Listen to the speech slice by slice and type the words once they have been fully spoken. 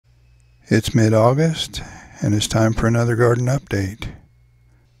It's mid-August, and it's time for another garden update.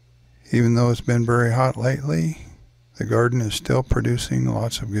 Even though it's been very hot lately, the garden is still producing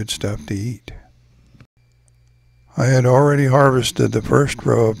lots of good stuff to eat. I had already harvested the first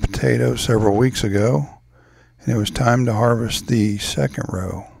row of potatoes several weeks ago, and it was time to harvest the second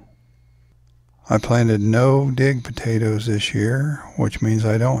row. I planted no dig potatoes this year, which means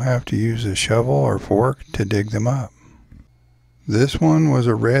I don't have to use a shovel or fork to dig them up. This one was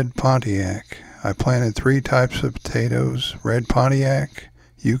a red Pontiac. I planted 3 types of potatoes: red Pontiac,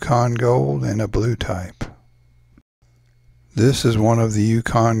 Yukon Gold, and a blue type. This is one of the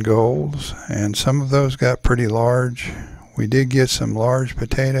Yukon Golds, and some of those got pretty large. We did get some large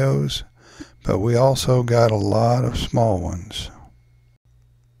potatoes, but we also got a lot of small ones.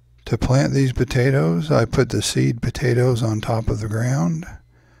 To plant these potatoes, I put the seed potatoes on top of the ground.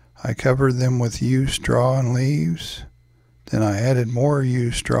 I covered them with used straw and leaves. Then I added more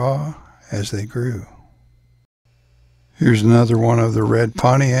used straw as they grew. Here's another one of the red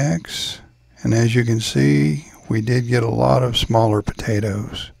Pontiacs, and as you can see, we did get a lot of smaller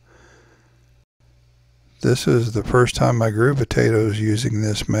potatoes. This is the first time I grew potatoes using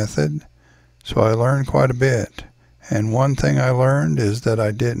this method, so I learned quite a bit. And one thing I learned is that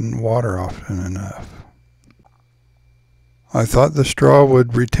I didn't water often enough. I thought the straw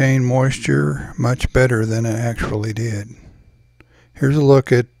would retain moisture much better than it actually did. Here's a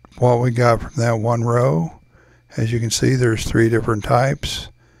look at what we got from that one row. As you can see, there's 3 different types,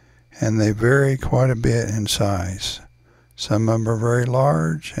 and they vary quite a bit in size. Some of them are very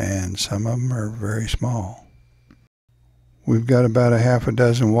large, and some of them are very small. We've got about a half a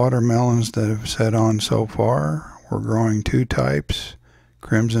dozen watermelons that have set on so far. We're growing 2 types,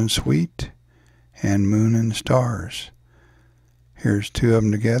 Crimson Sweet and Moon and Stars. Here's 2 of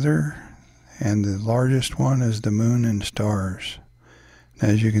them together, and the largest one is the Moon and Stars.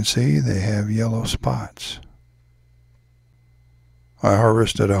 As you can see, they have yellow spots. I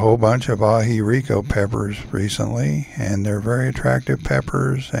harvested a whole bunch of ají rico peppers recently, and they're very attractive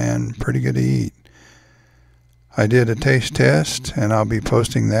peppers and pretty good to eat. I did a taste test, and I'll be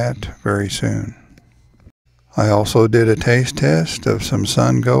posting that very soon. I also did a taste test of some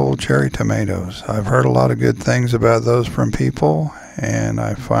Sun Gold cherry tomatoes. I've heard a lot of good things about those from people, and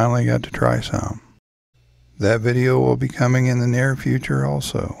I finally got to try some. That video will be coming in the near future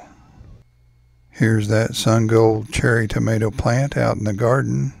also. Here's that Sun Gold cherry tomato plant out in the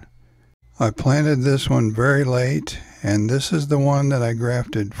garden. I planted this one very late, and this is the one that I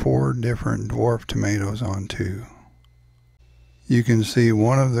grafted 4 different dwarf tomatoes onto. You can see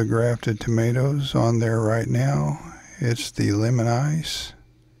one of the grafted tomatoes on there right now. It's the lemon ice,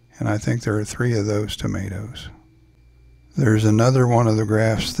 and I think there are 3 of those tomatoes. There's another one of the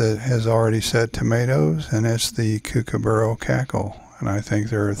grafts that has already set tomatoes, and it's the kookaburra cackle, and I think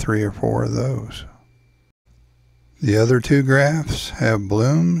there are 3 or 4 of those. The other 2 grafts have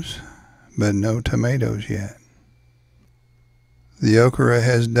blooms, but no tomatoes yet. The okra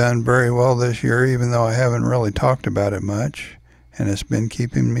has done very well this year, even though I haven't really talked about it much, and it's been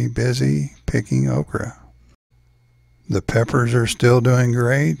keeping me busy picking okra. The peppers are still doing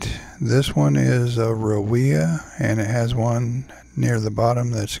great. This one is a Rowea, and it has one near the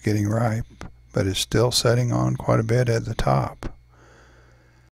bottom that's getting ripe, but it's still setting on quite a bit at the top.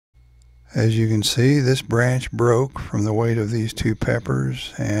 As you can see, this branch broke from the weight of these 2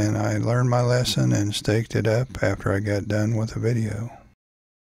 peppers, and I learned my lesson and staked it up after I got done with the video.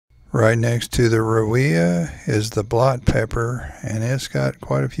 Right next to the Rowea is the blot pepper, and it's got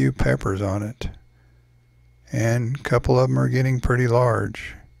quite a few peppers on it. And a couple of them are getting pretty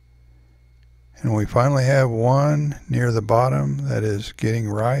large. And we finally have one near the bottom that is getting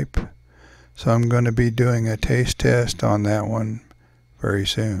ripe, so I'm going to be doing a taste test on that one very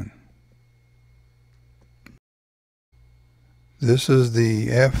soon. This is the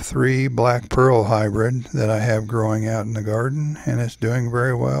F3 Black Pearl hybrid that I have growing out in the garden, and it's doing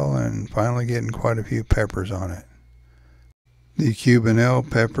very well and finally getting quite a few peppers on it. The Cubanelle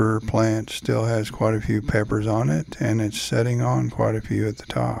pepper plant still has quite a few peppers on it, and it's setting on quite a few at the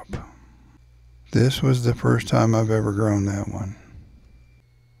top. This was the first time I've ever grown that one.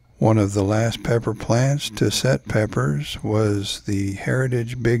 One of the last pepper plants to set peppers was the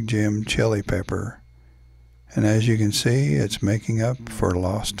Heritage Big Jim chili pepper. And as you can see, it's making up for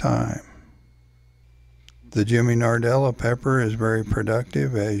lost time. The Jimmy Nardella pepper is very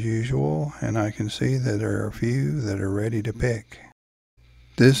productive as usual, and I can see that there are a few that are ready to pick.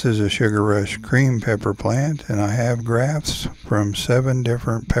 This is a Sugar Rush cream pepper plant, and I have grafts from 7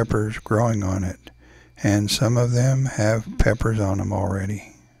 different peppers growing on it, and some of them have peppers on them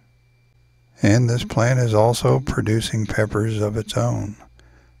already. And this plant is also producing peppers of its own.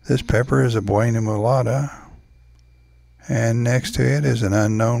 This pepper is a buena mulata, and next to it is an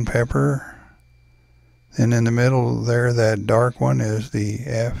unknown pepper. Then in the middle there, that dark one is the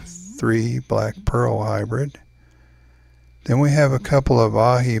F3 black pearl hybrid. Then we have a couple of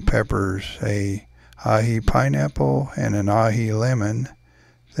ahi peppers, a ahi pineapple and an ahi lemon,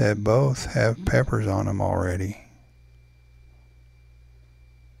 that both have peppers on them already.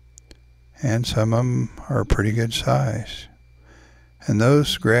 And some of them are pretty good size. And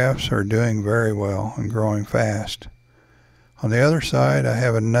those grafts are doing very well and growing fast. On the other side, I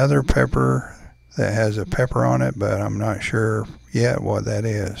have another pepper that has a pepper on it, but I'm not sure yet what that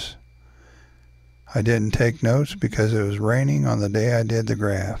is. I didn't take notes because it was raining on the day I did the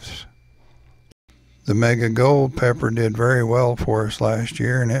grafts. The Mega Gold pepper did very well for us last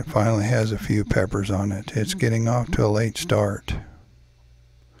year, and it finally has a few peppers on it. It's getting off to a late start.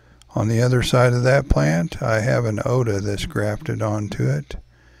 On the other side of that plant, I have an Oda that's grafted onto it,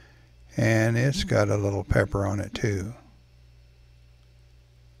 and it's got a little pepper on it too.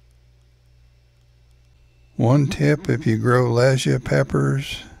 One tip, if you grow Lesia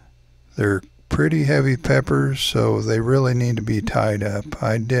peppers, they're pretty heavy peppers, so they really need to be tied up.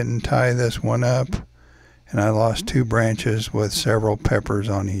 I didn't tie this one up, and I lost 2 branches with several peppers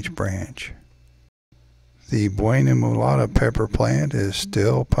on each branch. The buena mulata pepper plant is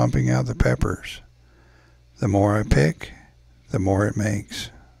still pumping out the peppers. The more I pick, the more it makes.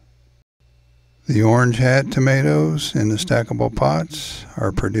 The orange hat tomatoes in the stackable pots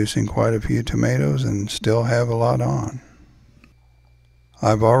are producing quite a few tomatoes and still have a lot on.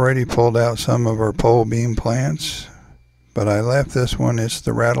 I've already pulled out some of our pole bean plants, but I left this one. It's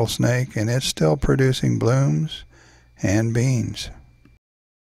the rattlesnake, and it's still producing blooms and beans.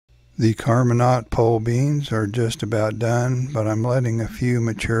 The Carminate pole beans are just about done, but I'm letting a few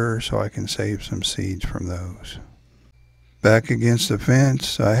mature so I can save some seeds from those. Back against the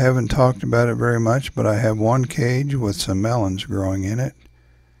fence, I haven't talked about it very much, but I have one cage with some melons growing in it.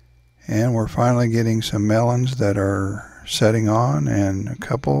 And we're finally getting some melons that are setting on, and a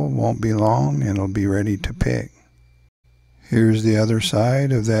couple won't be long and it'll be ready to pick. Here's the other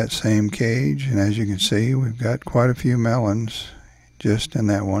side of that same cage, and as you can see, we've got quite a few melons just in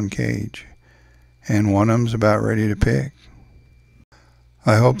that one cage, and one of them's about ready to pick.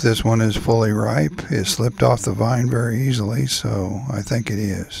 I hope this one is fully ripe. It slipped off the vine very easily, so I think it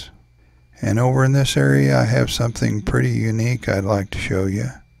is. And over in this area, I have something pretty unique I'd like to show you.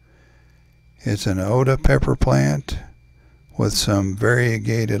 It's an Oda pepper plant with some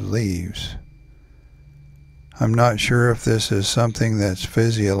variegated leaves. I'm not sure if this is something that's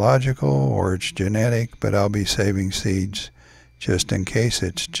physiological or it's genetic, but I'll be saving seeds just in case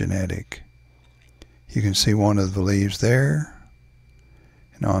it's genetic. You can see one of the leaves there,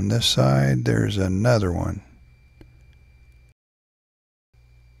 and on this side there's another one.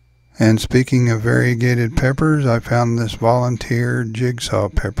 And speaking of variegated peppers, I found this volunteer jigsaw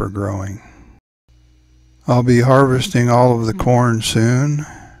pepper growing. I'll be harvesting all of the corn soon,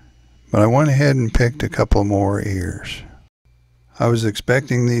 but I went ahead and picked a couple more ears. I was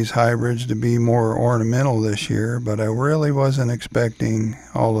expecting these hybrids to be more ornamental this year, but I really wasn't expecting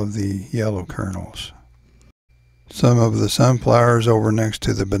all of the yellow kernels. Some of the sunflowers over next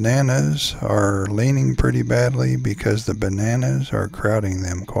to the bananas are leaning pretty badly because the bananas are crowding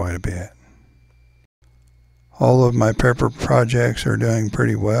them quite a bit. All of my pepper projects are doing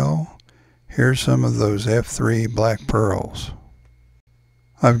pretty well. Here's some of those F3 black pearls.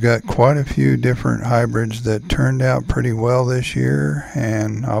 I've got quite a few different hybrids that turned out pretty well this year,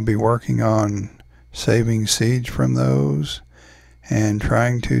 and I'll be working on saving seeds from those and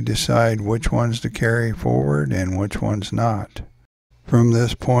trying to decide which ones to carry forward and which ones not. From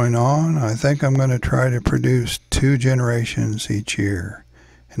this point on, I think I'm going to try to produce 2 generations each year.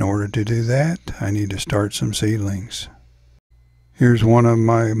 In order to do that, I need to start some seedlings. Here's one of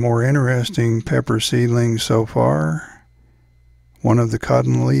my more interesting pepper seedlings so far. One of the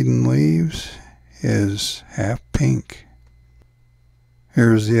cotyledon leaves is half pink.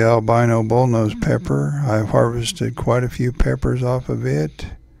 Here's the albino bullnose pepper. I've harvested quite a few peppers off of it,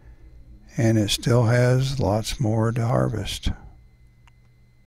 and it still has lots more to harvest.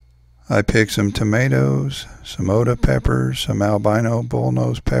 I picked some tomatoes, some Oda peppers, some albino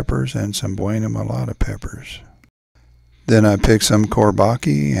bullnose peppers, and some buena mulata peppers. Then I picked some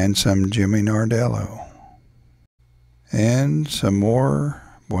courbaki and some Jimmy Nardello, and some more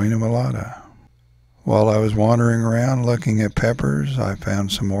buena mulata. While I was wandering around looking at peppers, I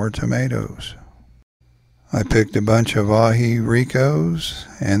found some more tomatoes. I picked a bunch of ahi ricos,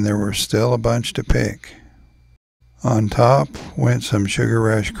 and there were still a bunch to pick. On top went some Sugar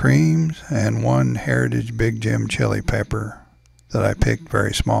Rush creams and one Heritage Big Jim chili pepper that I picked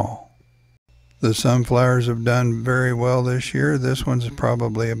very small. The sunflowers have done very well this year. This one's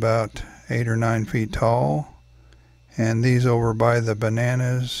probably about 8 or 9 feet tall. And these over by the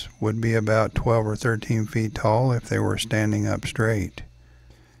bananas would be about 12 or 13 feet tall if they were standing up straight.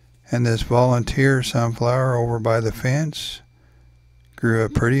 And this volunteer sunflower over by the fence grew a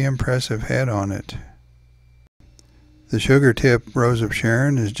pretty impressive head on it. The sugar tip rose of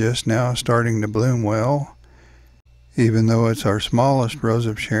Sharon is just now starting to bloom well. Even though it's our smallest rose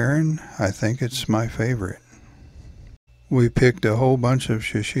of Sharon, I think it's my favorite. We picked a whole bunch of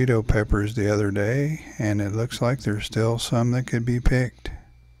shishito peppers the other day, and it looks like there's still some that could be picked.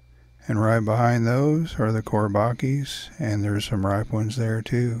 And right behind those are the courbachis, and there's some ripe ones there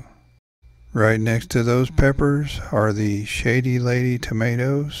too. Right next to those peppers are the Shady Lady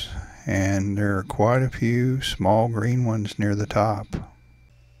tomatoes, and there are quite a few small green ones near the top.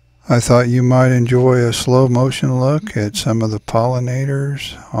 I thought you might enjoy a slow motion look at some of the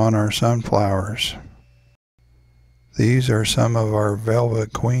pollinators on our sunflowers. These are some of our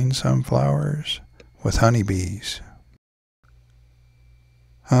Velvet Queen sunflowers with honeybees.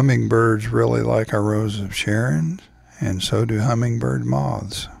 Hummingbirds really like our Rose of Sharon, and so do hummingbird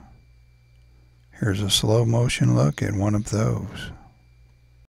moths. Here's a slow motion look at one of those.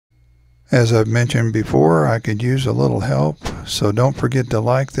 As I've mentioned before, I could use a little help, so don't forget to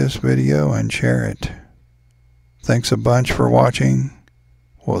like this video and share it. Thanks a bunch for watching.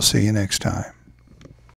 We'll see you next time.